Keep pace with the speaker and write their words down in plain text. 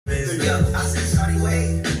I said, shawty,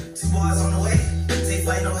 wait. 2 bars on the way. Take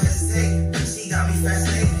flight, no hesitate. She got me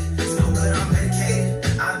fascinated. Smoke good, I'm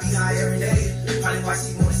medicated. I be high every day. Probably why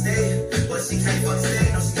she wanna stay. But she can't fuck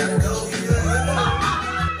stay. No, she gotta go. You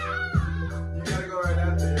gotta go right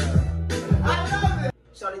after, yeah. I love it.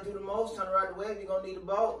 Shawty do the most. Trying to ride the wave. You gonna need a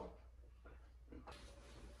boat.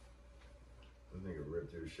 This nigga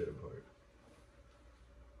ripped your shit apart.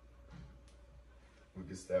 We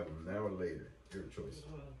can stab him now or later. Your choice.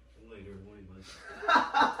 Later, when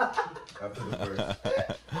After the first.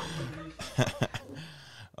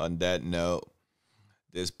 On that note,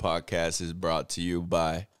 this podcast is brought to you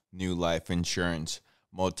by New Life Insurance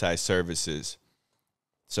Multi-Services.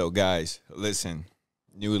 So, guys, listen.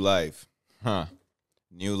 New life.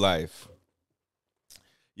 New life.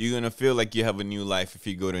 You're going to feel like you have a new life if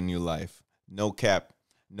you go to New Life. No cap.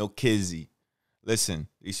 No kizzy. Listen,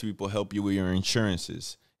 these people help you with your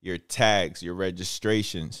insurances, your tags, your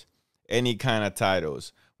registrations, any kind of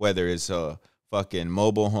titles, whether it's a fucking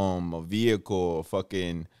mobile home, a vehicle,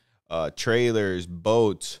 fucking trailers,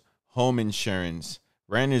 boats, home insurance,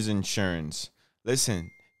 renter's insurance.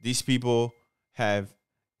 Listen, these people have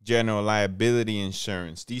general liability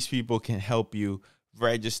insurance. These people can help you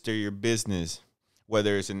register your business,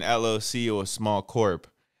 whether it's an LLC or a small corp.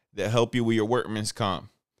 They'll help you with your workman's comp.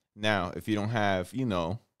 Now, if you don't have,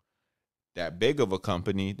 that big of a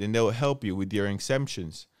company, then they'll help you with your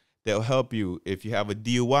exemptions. They'll help you if you have a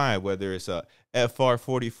DUI, whether it's a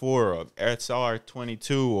FR44 or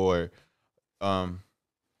SR22 or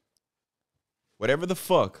whatever the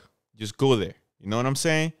fuck. Just go there. You know what I'm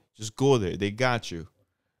saying? Just go there. They got you.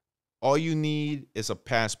 All you need is a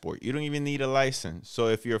passport. You don't even need a license. So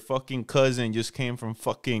if your fucking cousin just came from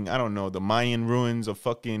fucking, I don't know, the Mayan ruins or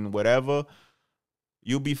fucking whatever,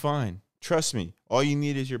 you'll be fine. Trust me. All you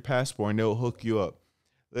need is your passport and they'll hook you up.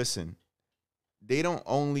 Listen, they don't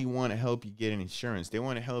only want to help you get an insurance. They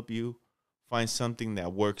want to help you find something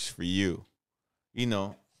that works for you.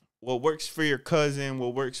 What works for your cousin,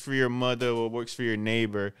 what works for your mother, what works for your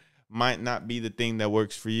neighbor might not be the thing that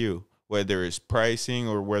works for you. Whether it's pricing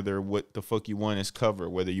or whether what the fuck you want is covered.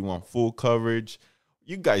 Whether you want full coverage.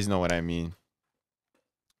 You guys know what I mean.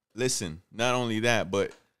 Listen, not only that,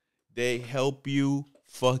 but they help you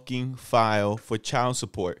fucking file for child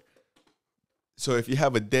support. So if you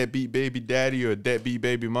have a deadbeat baby daddy or a deadbeat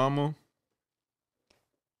baby mama,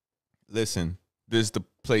 listen, this is the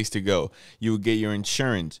place to go. You will get your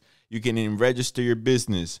insurance. You can even register your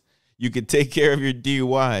business. You can take care of your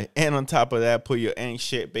DUI. And on top of that, put your ain't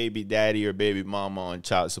shit baby daddy or baby mama on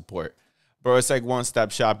child support. Bro, it's like one-stop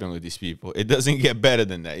shopping with these people. It doesn't get better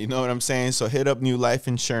than that. You know what I'm saying? So hit up New Life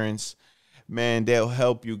Insurance. Man, they'll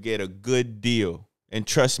help you get a good deal. And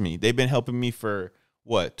trust me, they've been helping me for,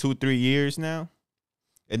 2-3 years now?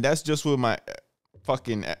 And that's just with my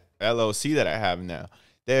fucking LLC that I have now.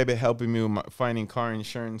 They've been helping me with finding car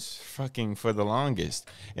insurance fucking for the longest.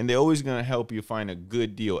 And they're always going to help you find a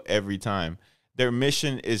good deal every time. Their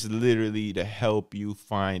mission is literally to help you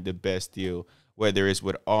find the best deal, whether it's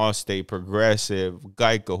with Allstate, Progressive,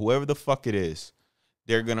 Geico, whoever the fuck it is.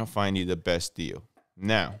 They're going to find you the best deal.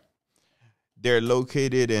 Now, they're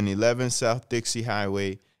located in 11 South Dixie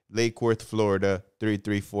Highway, Lake Worth, Florida,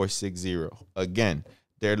 33460. Again,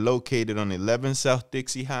 they're located on 11 South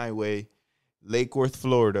Dixie Highway, Lake Worth,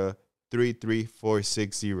 Florida,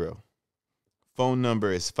 33460. Phone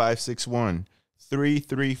number is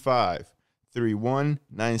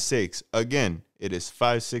 561-335-3196. Again, it is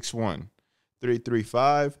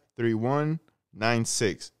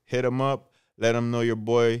 561-335-3196. Hit them up. Let them know your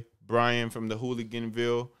boy Brian from the Hooligan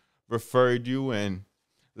Ville referred you, and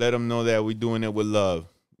let them know that we're doing it with love.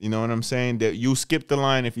 You know what I'm saying? That you skip the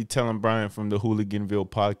line if you tell them Brian from the Hooligan Ville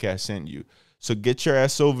podcast sent you. So get your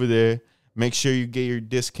ass over there. Make sure you get your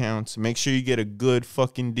discounts. Make sure you get a good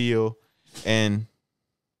fucking deal. And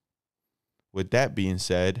with that being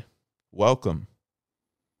said, welcome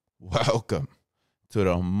to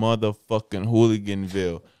the motherfucking Hooligan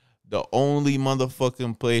Ville. The only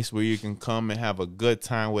motherfucking place where you can come and have a good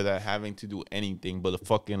time without having to do anything but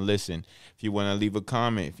fucking listen. If you want to leave a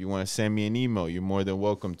comment, if you want to send me an email, you're more than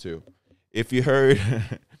welcome to. If you heard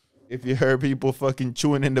people fucking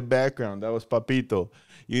chewing in the background, that was Papito.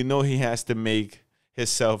 You know he has to make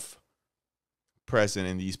himself present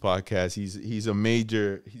in these podcasts. He's a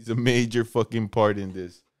major fucking part in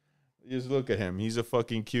this. Just look at him. He's a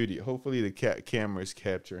fucking cutie. Hopefully the cameras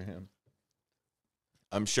capture him.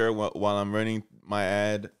 I'm sure while I'm running my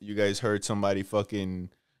ad, you guys heard somebody fucking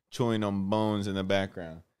chewing on bones in the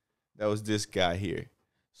background. That was this guy here.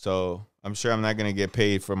 So I'm sure I'm not going to get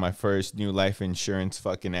paid for my first New Life Insurance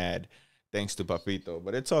fucking ad, thanks to Papito.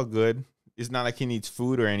 But it's all good. It's not like he needs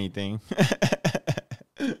food or anything.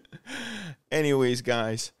 Anyways,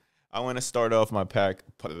 guys, I want to start off my pack.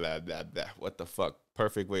 What the fuck?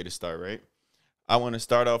 Perfect way to start, right? I want to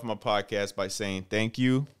start off my podcast by saying thank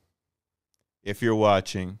you if you're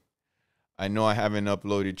watching. I know I haven't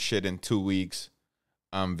uploaded shit in 2 weeks.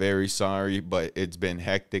 I'm very sorry, but it's been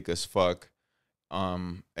hectic as fuck.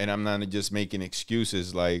 And I'm not just making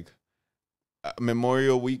excuses. Like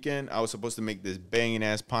Memorial Weekend, I was supposed to make this banging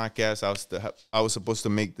ass podcast. I was supposed to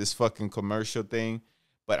make this fucking commercial thing,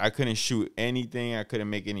 but I couldn't shoot anything. I couldn't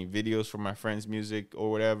make any videos for my friends' music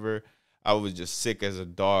or whatever. I was just sick as a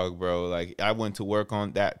dog, bro. Like I went to work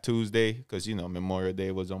on that Tuesday because Memorial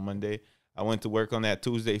Day was on Monday. I went to work on that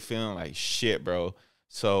Tuesday feeling like shit, bro.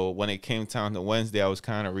 So when it came time to Wednesday, I was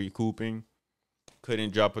kind of recouping.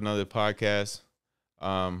 Couldn't drop another podcast.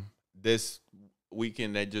 This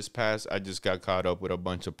weekend that just passed, I just got caught up with a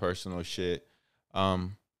bunch of personal shit.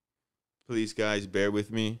 Please, guys, bear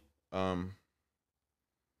with me.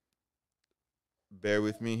 Bear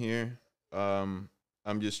with me here. I'm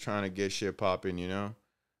just trying to get shit popping,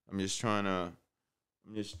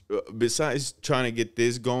 besides trying to get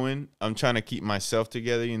this going, I'm trying to keep myself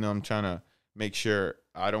together. I'm trying to make sure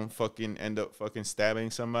I don't fucking end up fucking stabbing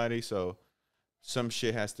somebody. So some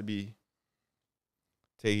shit has to be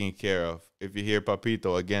taken care of. If you hear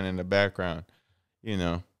Papito again in the background,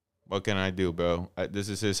 what can I do, bro? This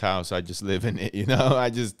is his house. I just live in it,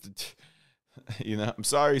 I'm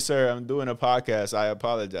sorry, sir. I'm doing a podcast. I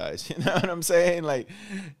apologize. You know what I'm saying? Like,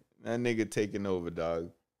 that nigga taking over,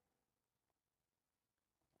 dog.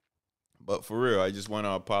 But for real, I just want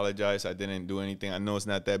to apologize. I didn't do anything. I know it's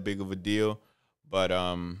not that big of a deal, but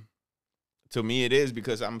to me it is,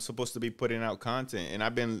 because I'm supposed to be putting out content. And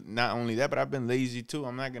I've been, not only that, but I've been lazy too.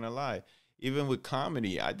 I'm not going to lie. Even with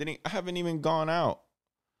comedy, I haven't even gone out.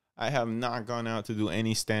 I have not gone out to do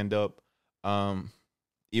any stand-up.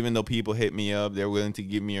 Even though people hit me up, they're willing to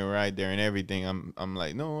give me a ride there and everything. I'm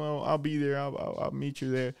like, no, I'll be there. I'll meet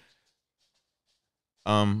you there.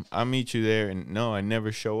 I'll meet you there. And no, I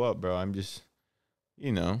never show up, bro. I'm just,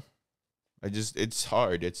 it's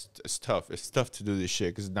hard. It's tough. It's tough to do this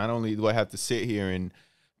shit, because not only do I have to sit here and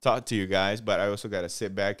talk to you guys, but I also got to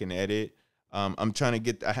sit back and edit. I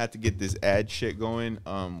had to get this ad shit going,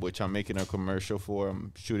 which I'm making a commercial for.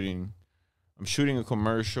 I'm shooting a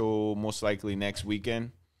commercial most likely next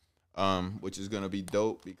weekend, which is going to be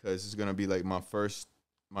dope, because it's going to be like my first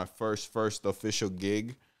official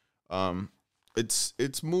gig.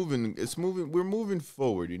 It's moving. We're moving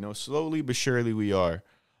forward, slowly but surely we are.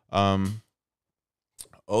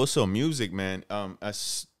 Also music, man.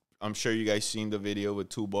 As I'm sure you guys seen the video with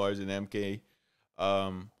 2 Bars and MK.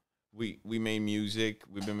 We made music.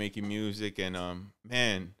 We've been making music, and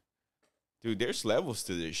man, dude, there's levels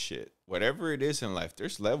to this shit. Whatever it is in life,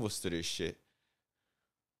 there's levels to this shit.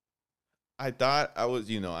 I thought I was,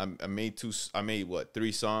 I made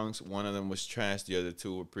 3 songs. One of them was trash. The other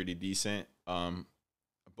 2 were pretty decent.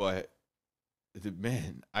 But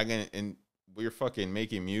man, and we're fucking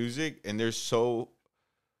making music, and there's so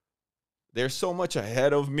much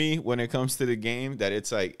ahead of me when it comes to the game that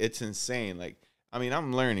it's like, it's insane. Like, I mean,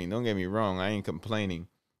 I'm learning. Don't get me wrong. I ain't complaining.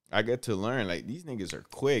 I get to learn. Like, these niggas are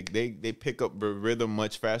quick. They pick up the rhythm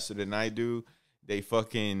much faster than I do. They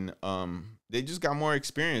fucking they just got more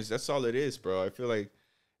experience. That's all it is, bro. I feel like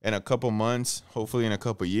in a couple months, hopefully in a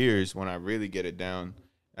couple years, when I really get it down,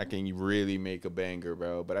 I can really make a banger,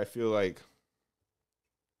 bro. But I feel like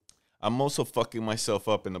I'm also fucking myself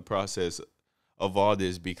up in the process of all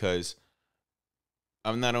this, because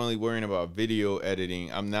I'm not only worrying about video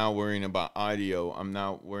editing, I'm now worrying about audio. I'm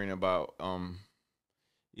now worrying about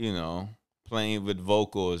playing with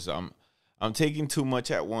vocals. I'm taking too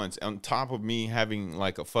much at once. On top of me having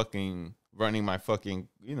like a fucking running my fucking,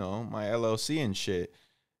 my LLC and shit.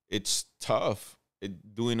 It's tough.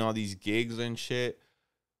 Doing all these gigs and shit,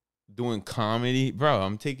 doing comedy, bro.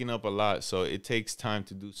 I'm taking up a lot, so it takes time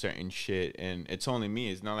to do certain shit, and it's only me.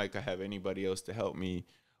 It's not like I have anybody else to help me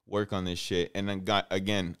work on this shit. And then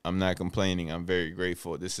I'm not complaining. I'm very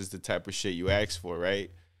grateful. This is the type of shit you ask for, right?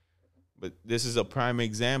 But this is a prime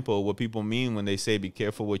example of what people mean when they say be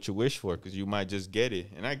careful what you wish for, because you might just get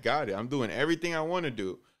it. And I got it. I'm doing everything I want to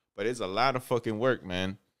do, but it's a lot of fucking work,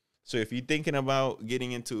 man. So if you're thinking about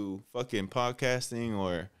getting into fucking podcasting,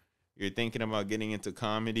 or you're thinking about getting into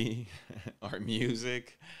comedy or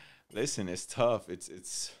music, listen, it's tough.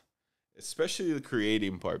 It's especially the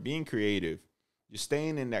creating part, being creative. You're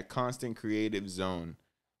staying in that constant creative zone.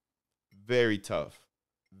 Very tough.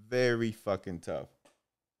 Very fucking tough.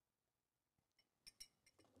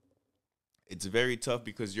 It's very tough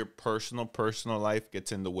because your personal life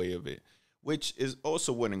gets in the way of it. which is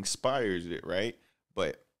also what inspires it, right?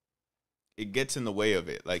 But it gets in the way of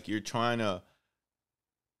it. Like you're trying to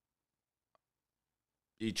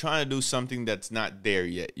do something that's not there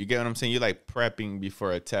yet. You get what I'm saying? You're like prepping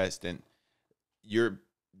before a test, and you're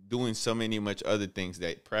doing so many much other things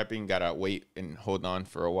that prepping gotta wait and hold on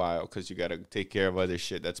for a while because you gotta take care of other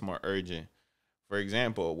shit that's more urgent. For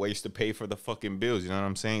example, ways to pay for the fucking bills. You know what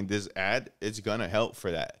I'm saying? This ad, it's gonna help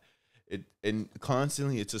for that. And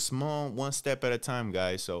constantly, it's a small one step at a time,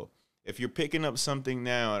 guys. So if you're picking up something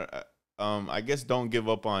now, I guess don't give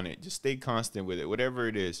up on it. Just stay constant with it, whatever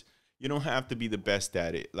it is. You don't have to be the best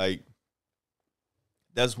at it. Like,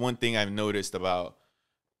 that's one thing I've noticed about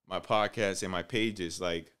my podcast and my pages.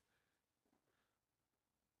 Like,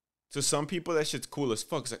 to some people, that shit's cool as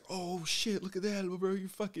fuck. It's like, oh shit, look at that, bro. You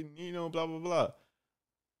fucking, blah blah blah.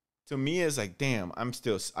 To me, it's like, damn, I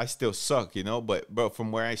still suck, But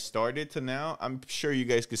from where I started to now, I'm sure you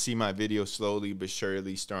guys could see my videos slowly but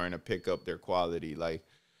surely starting to pick up their quality. Like,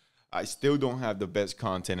 I still don't have the best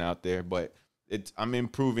content out there, but I'm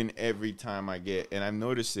improving every time I get. And I've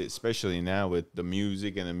noticed it, especially now with the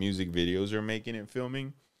music and the music videos we're making and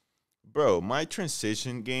filming. Bro, my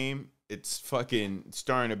transition game, it's fucking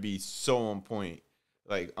starting to be so on point.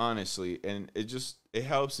 Like, honestly. And it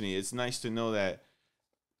helps me. It's nice to know that,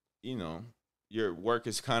 your work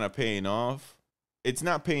is kind of paying off. It's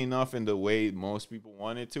not paying off in the way most people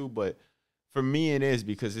want it to, but for me it is,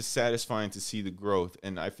 because it's satisfying to see the growth.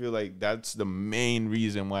 And I feel like that's the main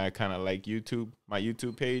reason why I kind of like YouTube, my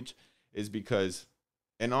YouTube page, is because,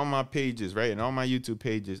 and on my pages, right, and on my YouTube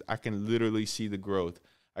pages, I can literally see the growth.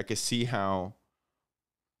 I can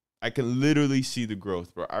literally see the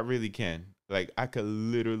growth, bro. I really can. Like, I could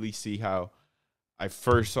literally see how I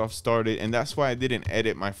first off started, and that's why I didn't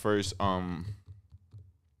edit my first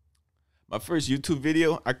YouTube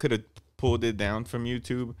video. I could have pulled it down from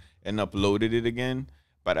YouTube and uploaded it again,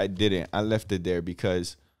 but I didn't. I left it there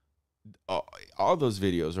because all those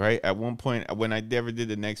videos, right? At one point, when I never did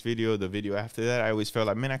the next video, the video after that, I always felt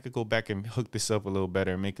like, man, I could go back and hook this up a little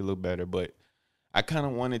better and make it look better. But I kind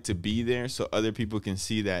of want it to be there so other people can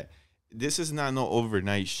see that this is not no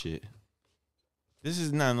overnight shit. This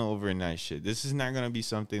is not no overnight shit. This is not gonna be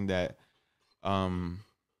something that that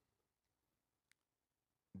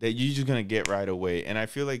you're just gonna get right away. And I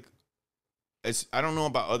feel like I don't know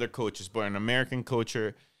about other coaches, but in American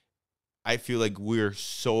culture, I feel like we're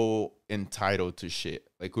so entitled to shit.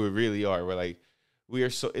 Like, we really are. We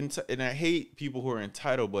are so and I hate people who are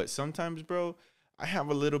entitled, but sometimes, bro, I have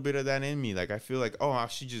a little bit of that in me. Like, I feel like, oh, I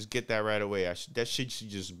should just get that right away. That shit should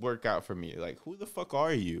just work out for me. Like, who the fuck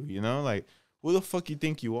are you? Like, who the fuck you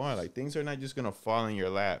think you are? Like, things are not just gonna fall in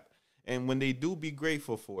your lap. And when they do, be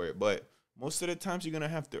grateful for it. But most of the times, you're gonna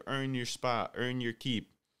have to earn your spot, earn your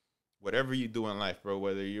keep. Whatever you do in life, bro.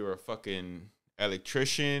 Whether you're a fucking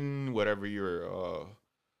electrician, whatever you're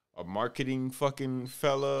a marketing fucking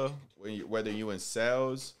fella, whether you in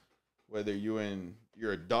sales, whether you're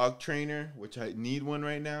a dog trainer, which I need one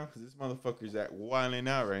right now because this motherfucker's wilding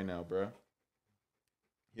out right now, bro.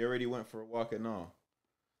 He already went for a walk and all.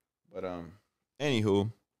 But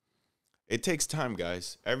anywho, it takes time,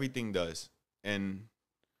 guys. Everything does. And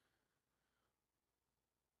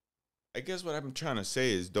I guess what I'm trying to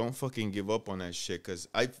say is don't fucking give up on that shit. Because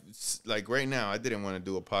like right now, I didn't want to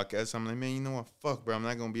do a podcast. I'm like, man, you know what? Fuck, bro. I'm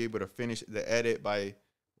not going to be able to finish the edit by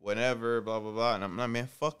whenever, blah, blah, blah. And I'm like, man,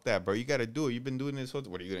 fuck that, bro. You got to do it. You've been doing this. What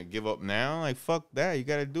are you going to give up now? Like, fuck that. You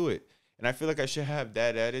got to do it. And I feel like I should have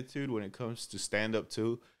that attitude when it comes to stand up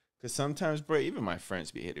too. Because sometimes, bro, even my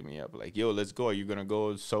friends be hitting me up like, yo, let's go. Are you going to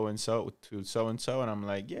go so-and-so to so-and-so? And I'm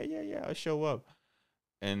like, yeah, I'll show up.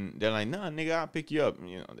 And they're like, nah, nigga, I'll pick you up.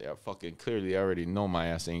 They are fucking clearly already know my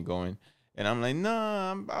ass ain't going. And I'm like,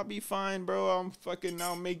 nah, I'll be fine, bro.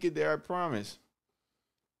 I'll make it there, I promise.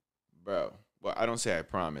 Bro, well, I don't say I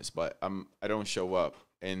promise, but I don't show up.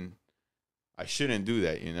 And I shouldn't do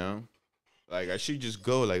that, Like, I should just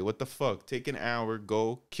go. Like, what the fuck? Take an hour,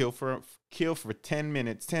 go, kill for 10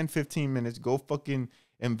 minutes, 10, 15 minutes, go fucking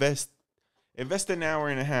invest an hour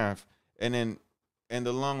and a half, and then in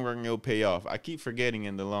the long run, it'll pay off. I keep forgetting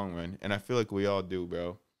in the long run, and I feel like we all do,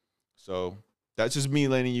 bro. So that's just me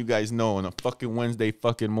letting you guys know on a fucking Wednesday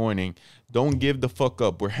fucking morning. Don't give the fuck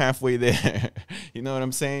up. We're halfway there. You know what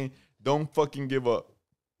I'm saying? Don't fucking give up.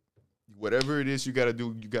 Whatever it is you got to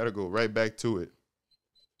do, you got to go right back to it.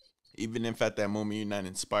 Even if at that moment you're not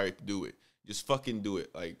inspired to do it, just fucking do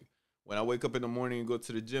it. Like, when I wake up in the morning and go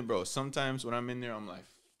to the gym, bro, sometimes when I'm in there, I'm like,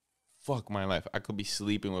 fuck my life. I could be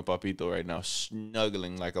sleeping with Papito right now,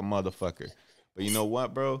 snuggling like a motherfucker. But you know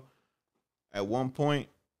what, bro? At one point,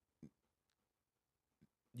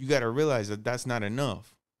 you got to realize that that's not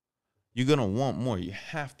enough. You're gonna want more. You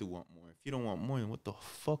have to want more. If you don't want more, then what the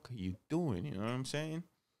fuck are you doing? You know what I'm saying?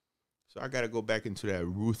 So I gotta go back into that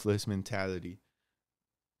ruthless mentality.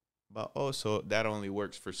 But also that only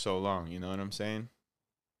works for so long, you know what I'm saying?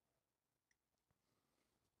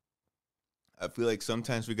 I feel like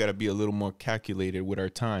sometimes we gotta be a little more calculated with our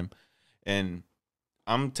time. And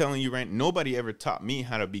I'm telling you right, nobody ever taught me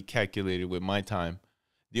how to be calculated with my time.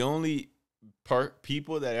 The only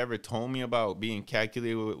people that ever told me about being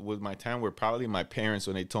calculated with my time were probably my parents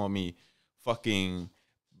when they told me, fucking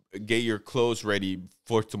get your clothes ready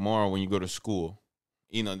for tomorrow when you go to school.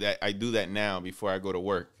 You know, that I do that now before I go to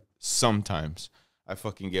work. Sometimes I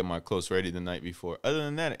fucking get my clothes ready the night before. Other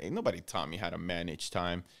than that, ain't nobody taught me how to manage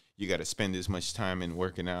time. You got to spend this much time in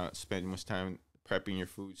working out, spend much time prepping your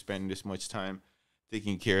food, spend this much time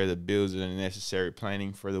taking care of the bills and the necessary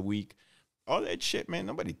planning for the week. All that shit, man,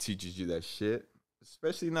 nobody teaches you that shit.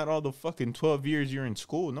 Especially not all the fucking 12 years you're in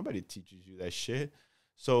school. Nobody teaches you that shit.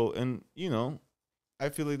 So, and, you know, I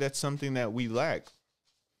feel like that's something that we lack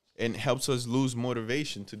and helps us lose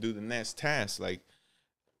motivation to do the next task. Like,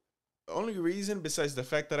 the only reason besides the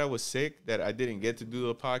fact that I was sick that I didn't get to do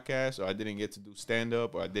a podcast or I didn't get to do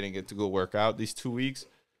stand-up or I didn't get to go work out these 2 weeks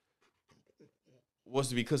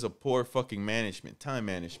was because of poor fucking management, time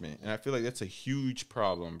management. And I feel like that's a huge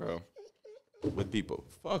problem, bro, with people.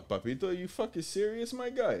 Fuck, Papito, are you fucking serious, my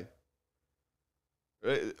guy?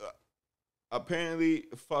 Apparently,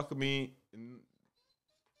 fuck me.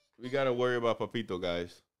 We got to worry about Papito,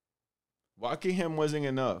 guys. Walking him wasn't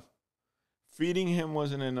enough. Feeding him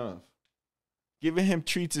wasn't enough. Giving him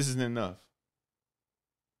treats isn't enough.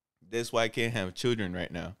 That's why I can't have children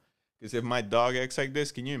right now. Because if my dog acts like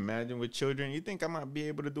this, can you imagine with children? You think I might be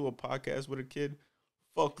able to do a podcast with a kid?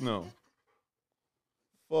 Fuck no.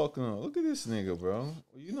 Fuck no. Look at this nigga, bro.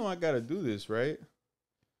 You know I got to do this, right?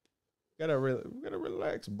 Gotta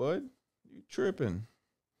relax, bud. You tripping.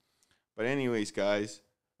 But anyways, guys,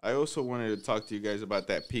 I also wanted to talk to you guys about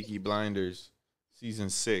that Peaky Blinders season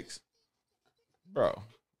 6. Bro,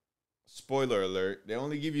 spoiler alert, they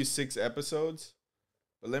only give you 6 episodes,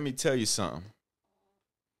 but let me tell you something.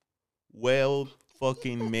 Well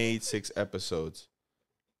fucking made 6 episodes.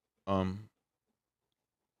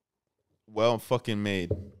 Well fucking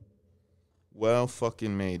made. Well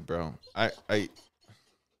fucking made, bro.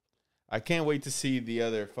 I can't wait to see the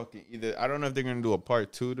other fucking either. I don't know if they're gonna do a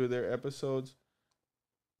part 2 to their episodes,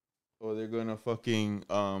 or they're gonna fucking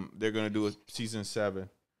they're gonna do a season 7.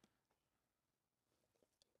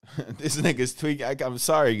 This nigga's tweaking. I'm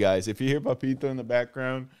sorry, guys. If you hear Papito in the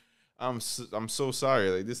background, I'm so sorry.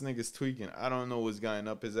 Like, this nigga's tweaking. I don't know what's gotten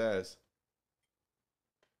up his ass.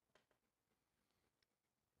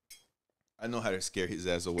 I know how to scare his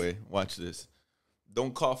ass away. Watch this.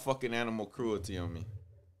 Don't call fucking animal cruelty on me.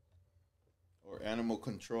 Or animal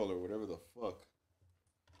control or whatever the fuck.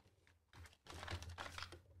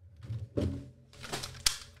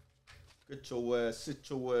 Get your ass, sit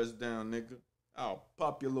your ass down, nigga. I'll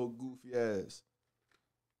pop your little goofy ass.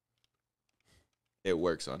 It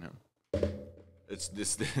works on him. It's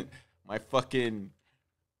this my fucking.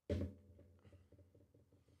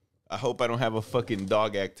 I hope I don't have a fucking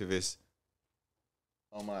dog activist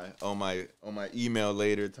on my email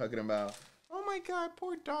later talking about, oh my god,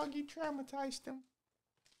 poor dog, you traumatized him.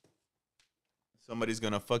 Somebody's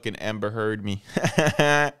gonna fucking Amber Heard me.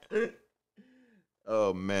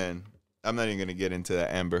 Oh man. I'm not even gonna get into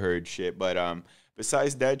that Amber Heard shit, but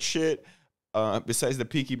besides that shit, besides the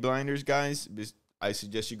Peaky Blinders, guys, I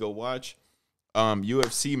suggest you go watch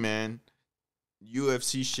UFC, man.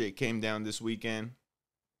 UFC shit came down this weekend.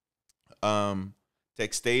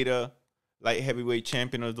 Textata, light heavyweight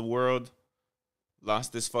champion of the world,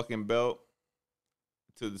 lost this fucking belt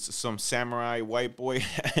to some samurai white boy.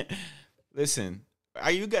 Listen.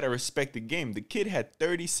 You got to respect the game. The kid had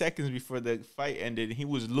 30 seconds before the fight ended, and he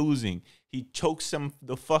was losing. He chokes him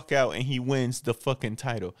the fuck out, and he wins the fucking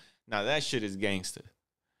title. Now, that shit is gangster.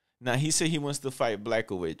 Now, he said he wants to fight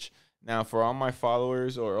Blachowicz. Now, for all my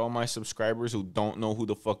followers or all my subscribers who don't know who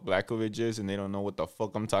the fuck Blachowicz is and they don't know what the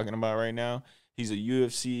fuck I'm talking about right now, he's a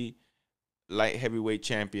UFC light heavyweight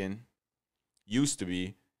champion. Used to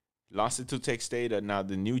be. Lost it to Textata. Now,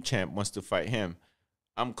 the new champ wants to fight him.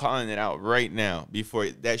 I'm calling it out right now before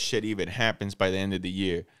that shit even happens by the end of the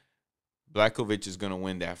year. Blachowicz is going to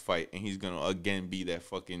win that fight, and he's going to again be that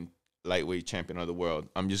fucking lightweight champion of the world.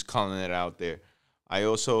 I'm just calling it out there. I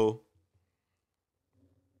was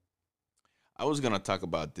going to talk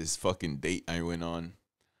about this fucking date I went on,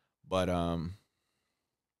 but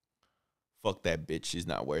fuck that bitch. She's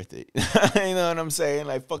not worth it. You know what I'm saying?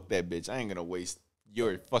 Like, fuck that bitch. I ain't going to waste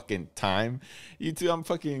your fucking time. You two, I'm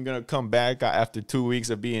fucking gonna come back after 2 weeks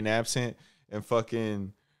of being absent and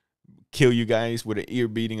fucking kill you guys with an ear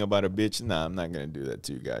beating about a bitch. Nah, I'm not gonna do that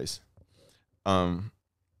to you guys. I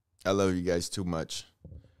love you guys too much.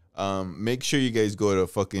 Make sure you guys go to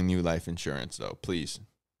fucking New Life Insurance though, please.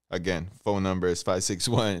 Again, phone number is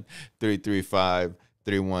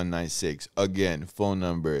 561-335-3196. Again, phone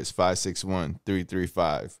number is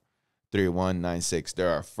 561-335-3196. They're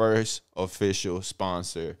our first official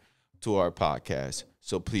sponsor to our podcast.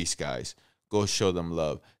 So please, guys, go show them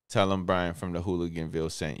love. Tell them Brian from the Hooligan Ville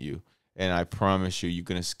sent you. And I promise you, you're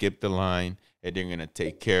going to skip the line and they're going to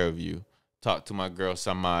take care of you. Talk to my girl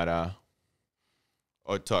Samara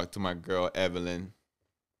or talk to my girl Evelyn.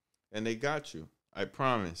 And they got you. I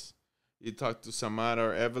promise. You talk to Samara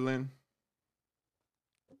or Evelyn,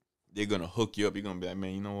 they're going to hook you up. You're going to be like,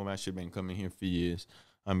 man, you know what? I should have been coming here for years.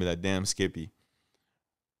 I'm be like, damn, Skippy.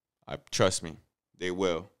 Trust me, they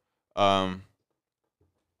will.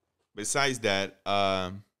 Besides that,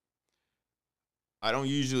 I don't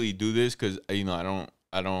usually do this because, you know,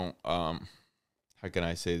 I don't, how can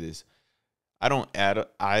I say this? I don't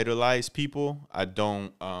idolize people. I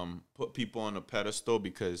don't put people on a pedestal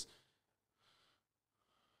because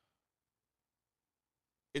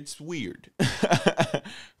it's weird.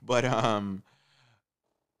 But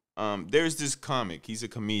there's this comic. He's a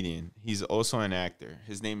comedian. He's also an actor.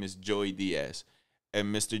 His name is Joey Diaz.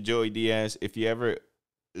 And Mr. Joey Diaz, if you ever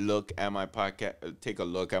look at my podcast, take a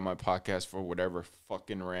look at my podcast for whatever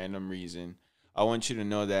fucking random reason, I want you to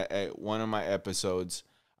know that at one of my episodes,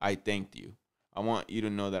 I thanked you. I want you to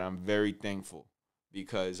know that I'm very thankful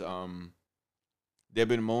because there have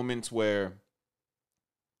been moments where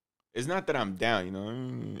it's not that I'm down, you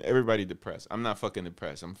know, everybody depressed. I'm not fucking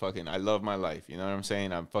depressed. I love my life. You know what I'm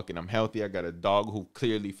saying? I'm healthy. I got a dog who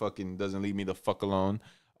clearly fucking doesn't leave me the fuck alone.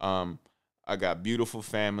 I got beautiful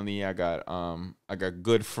family. I got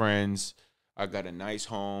good friends. I got a nice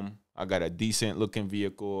home. I got a decent looking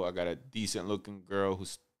vehicle. I got a decent looking girl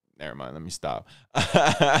who's, never mind, let me stop.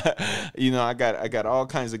 You know, I got all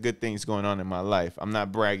kinds of good things going on in my life. I'm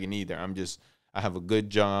not bragging either. I have a good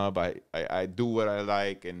job. I do what I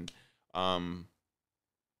like, and I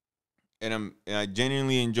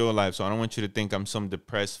genuinely enjoy life. So I don't want you to think I'm some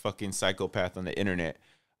depressed fucking psychopath on the internet.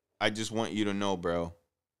 I just want you to know, bro,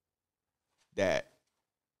 that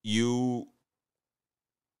you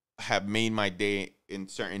have made my day in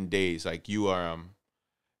certain days. Like you are,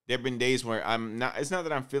 there have been days where it's not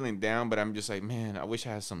that I'm feeling down, but I'm just like, man, I wish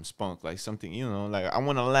I had some spunk, like something, you know, like I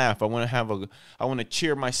want to laugh. I want to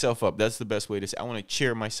cheer myself up. That's the best way to say it. I want to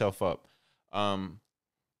cheer myself up. And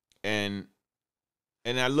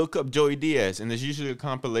I look up Joey Diaz, and there's usually a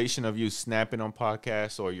compilation of you snapping on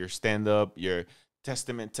podcasts or your stand-up, your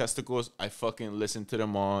Testament testicles. I fucking listen to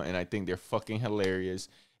them all, and I think they're fucking hilarious.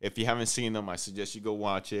 If you haven't seen them, I suggest you go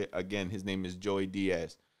watch it. Again, his name is Joey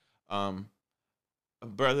Diaz.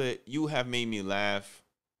 Brother, you have made me laugh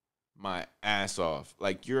my ass off.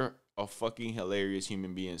 Like, you're a fucking hilarious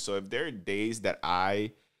human being. So if there are days that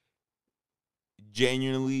I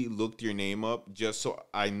genuinely looked your name up just so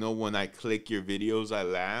I know when I click your videos I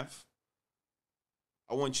laugh,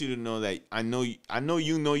 I want you to know that I know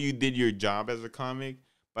you did your job as a comic,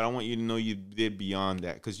 but I want you to know you did beyond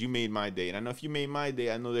that because you made my day. And I know if you made my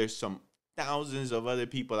day, I know there's some thousands of other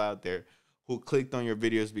people out there who clicked on your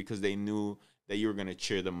videos because they knew that you were going to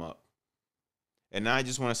cheer them up. And I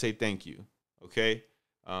just want to say thank you, okay?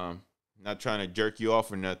 Not trying to jerk you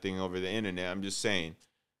off or nothing over the internet. I'm just saying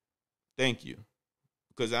thank you.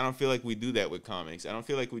 Because I don't feel like we do that with comics. I don't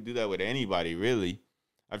feel like we do that with anybody, really.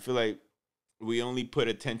 I feel like we only put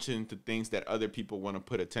attention to things that other people want to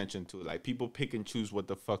put attention to. Like, people pick and choose what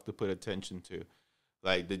the fuck to put attention to.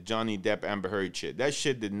 Like the Johnny Depp Amber Heard shit. That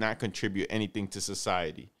shit did not contribute anything to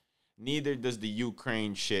society. Neither does the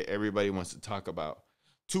Ukraine shit everybody wants to talk about.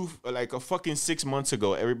 Like a fucking 6 months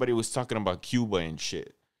ago, everybody was talking about Cuba and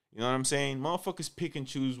shit. You know what I'm saying? Motherfuckers pick and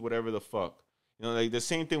choose whatever the fuck. You know, like the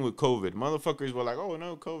same thing with COVID. Motherfuckers were like, oh,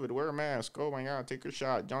 no, COVID, wear a mask. Oh, my God, take a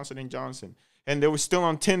shot. Johnson & Johnson. And they were still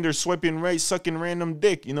on Tinder swiping right, sucking random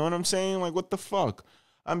dick. You know what I'm saying? Like, what the fuck?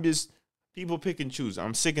 People pick and choose.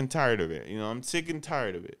 I'm sick and tired of it. You know, I'm sick and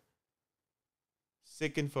tired of it.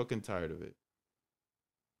 Sick and fucking tired of it.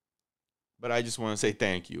 But I just want to say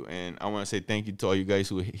thank you. And I want to say thank you to all you guys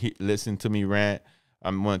who listen to me rant. I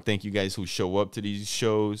want to thank you guys who show up to these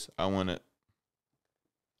shows. I want to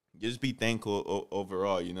just be thankful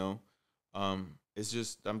overall, you know. I'm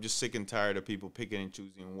just sick and tired of people picking and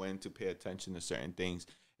choosing when to pay attention to certain things.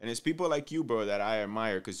 And it's people like you, bro, that I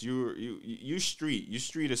admire because you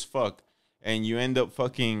street as fuck. And you end up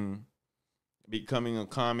fucking becoming a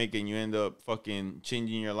comic and you end up fucking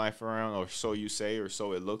changing your life around, or so you say, or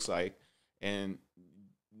so it looks like. And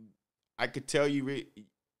I could tell you,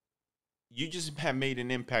 you just have made an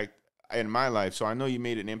impact in my life. So I know you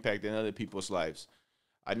made an impact in other people's lives.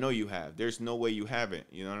 I know you have. There's no way you haven't.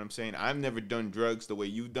 You know what I'm saying? I've never done drugs the way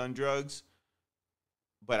you've done drugs,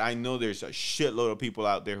 but I know there's a shitload of people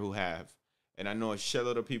out there who have. And I know a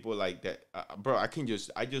shitload of people like that. Bro,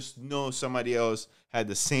 I just know somebody else had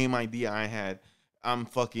the same idea I had. I'm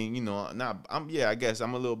fucking, I guess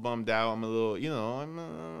I'm a little bummed out. I'm a little,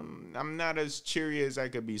 I'm not as cheery as I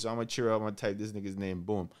could be. So I'm going to cheer up. I'm going to type this nigga's name,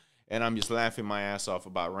 boom. And I'm just laughing my ass off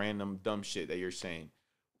about random dumb shit that you're saying.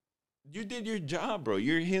 You did your job, bro.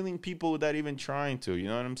 You're healing people without even trying to. You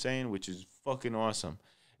know what I'm saying? Which is fucking awesome.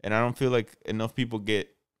 And I don't feel like enough people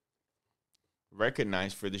get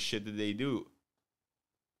recognized for the shit that they do.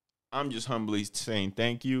 I'm just humbly saying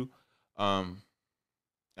thank you. I'm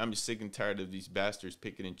just sick and tired of these bastards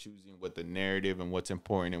picking and choosing what the narrative and what's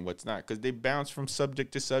important and what's not, because they bounce from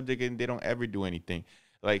subject to subject and they don't ever do anything.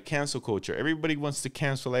 Like cancel culture. Everybody wants to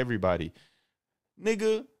cancel everybody.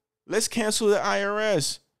 Nigga, let's cancel the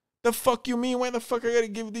IRS. The fuck you mean? Why the fuck I gotta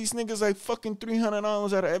give these niggas like fucking $300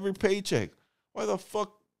 out of every paycheck? Why the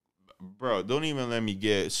fuck? Bro, don't even let me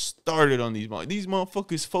get started on these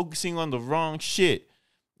motherfuckers focusing on the wrong shit.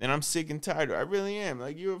 And I'm sick and tired. I really am.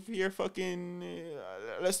 Like, you're fucking,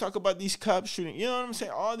 let's talk about these cops shooting. You know what I'm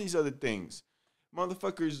saying? All these other things.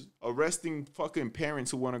 Motherfuckers arresting fucking parents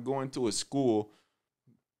who want to go into a school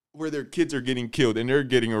where their kids are getting killed and they're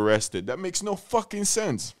getting arrested. That makes no fucking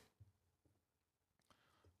sense.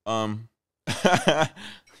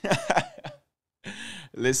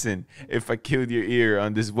 Listen, if I killed your ear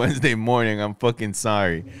on this Wednesday morning, I'm fucking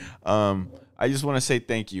sorry. I just want to say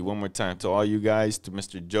thank you one more time to all you guys, to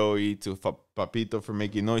Mr. Joey, to Papito for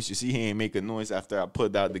making noise. You see, he ain't make a noise after I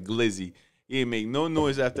pulled out the glizzy. He ain't make no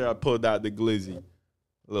noise after I pulled out the glizzy.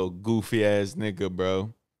 Little goofy ass nigga,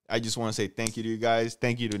 bro. I just want to say thank you to you guys.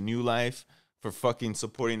 Thank you to New Life for fucking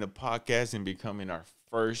supporting the podcast and becoming our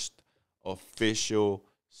first official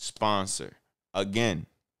sponsor. Again,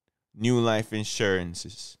 New Life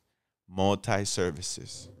Insurances,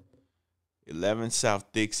 multi-services. 11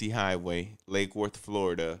 South Dixie Highway, Lake Worth,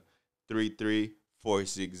 Florida,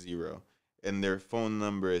 33460. And their phone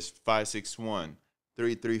number is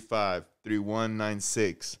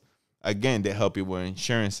 561-335-3196. Again, they help you with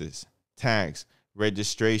insurances, tax,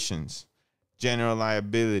 registrations, general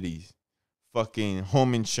liabilities, fucking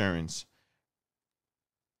home insurance,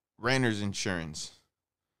 renter's insurance,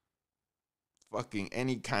 fucking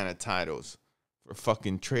any kind of titles. For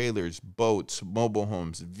fucking trailers, boats, mobile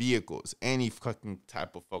homes, vehicles, any fucking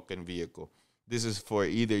type of fucking vehicle. This is for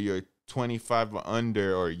either your 25 or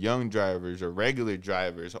under, or young drivers, or regular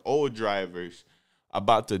drivers, old drivers,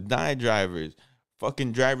 about to die drivers,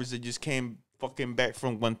 fucking drivers that just came fucking back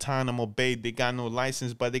from Guantanamo Bay. They got no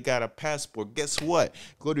license, but they got a passport. Guess what?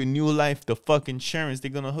 Go to New Life, the fucking insurance. They're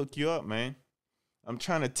gonna hook you up, man. I'm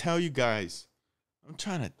trying to tell you guys.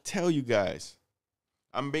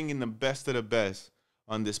 I'm bringing the best of the best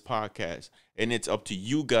on this podcast. And it's up to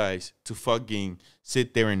you guys to fucking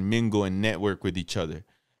sit there and mingle and network with each other.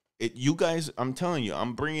 You guys, I'm telling you,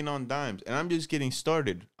 I'm bringing on dimes. And I'm just getting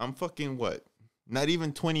started. I'm fucking what? Not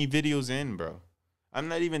even 20 videos in, bro. I'm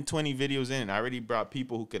not even 20 videos in. I already brought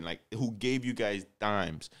people who gave you guys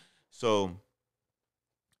dimes. So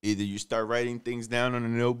either you start writing things down on a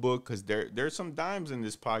notebook, because there's some dimes in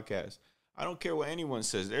this podcast. I don't care what anyone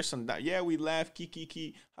says. There's some, yeah, we laugh,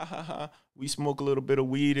 kiki, ha, ha, ha. We smoke a little bit of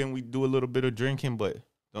weed and we do a little bit of drinking, but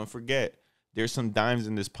don't forget, there's some dimes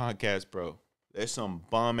in this podcast, bro. There's some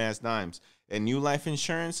bomb-ass dimes. And New Life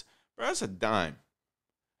Insurance, bro, that's a dime.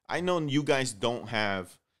 I know you guys don't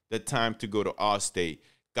have the time to go to Allstate,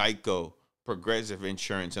 Geico, Progressive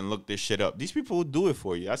Insurance, and look this shit up. These people will do it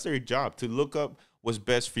for you. That's their job, to look up what's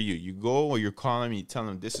best for you. You go, or you're calling me, you tell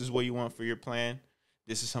them this is what you want for your plan.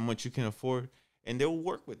 This is how much you can afford, and they'll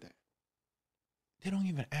work with that. They don't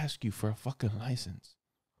even ask you for a fucking license.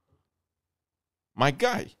 My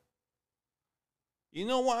guy. You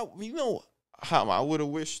know what? You know how I would have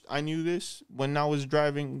wished I knew this when I was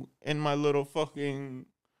driving in my little fucking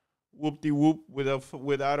whoop-de-whoop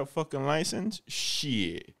without a fucking license?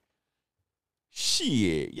 Shit.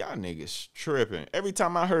 Y'all niggas tripping. Every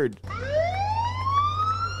time I heard...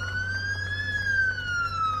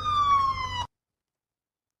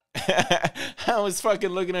 I was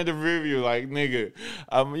fucking looking at the review like, nigga,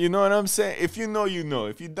 you know what I'm saying? If you know, you know.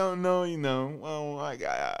 If you don't know, you know. Well,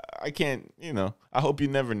 I can't, you know. I hope you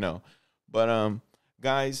never know. But,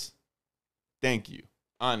 guys, thank you.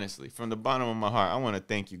 Honestly, from the bottom of my heart, I want to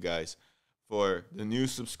thank you guys for the new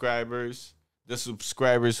subscribers, the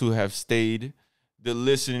subscribers who have stayed, the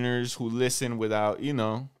listeners who listen without, I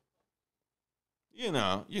know.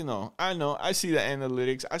 I see the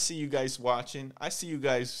analytics. I see you guys watching. I see you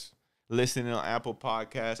guys listening on Apple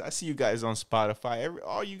Podcasts. I see you guys on Spotify.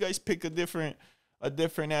 All you guys pick a different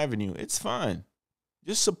avenue. It's fine.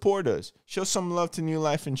 Just support us. Show some love to New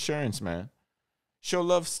Life Insurance, man. Show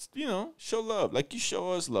love, show love. Like you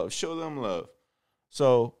show us love. Show them love.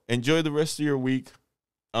 So enjoy the rest of your week.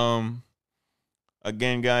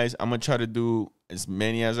 Again, guys, I'm going to try to do as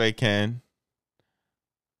many as I can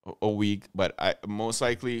a week. But I most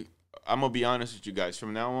likely, I'm going to be honest with you guys.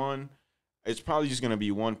 From now on, it's probably just going to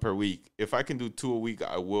be one per week. If I can do 2 a week,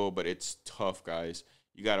 I will. But it's tough, guys.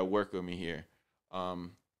 You got to work with me here. I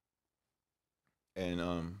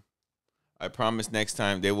promise next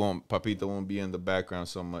time Papito won't be in the background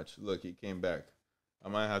so much. Look, he came back. I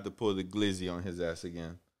might have to pull the glizzy on his ass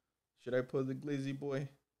again. Should I pull the glizzy, boy?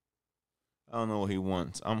 I don't know what he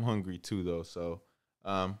wants. I'm hungry too, though. So,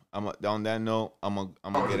 on that note, I'm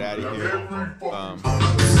gonna get out of here. Around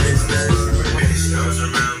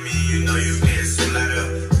me, you know you getting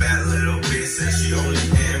splatter. Bad little bitch said she only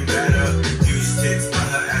getting better. Use tits, but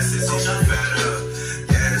her ass is even better.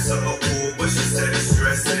 Yeah, it's so cool, but she said it's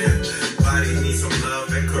stressing. Body needs some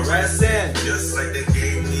love and caressing. Just like the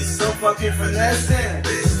game needs some fucking finessing.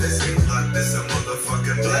 Bitch, this ain't luck, this a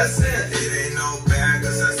motherfucking blessing. It ain't no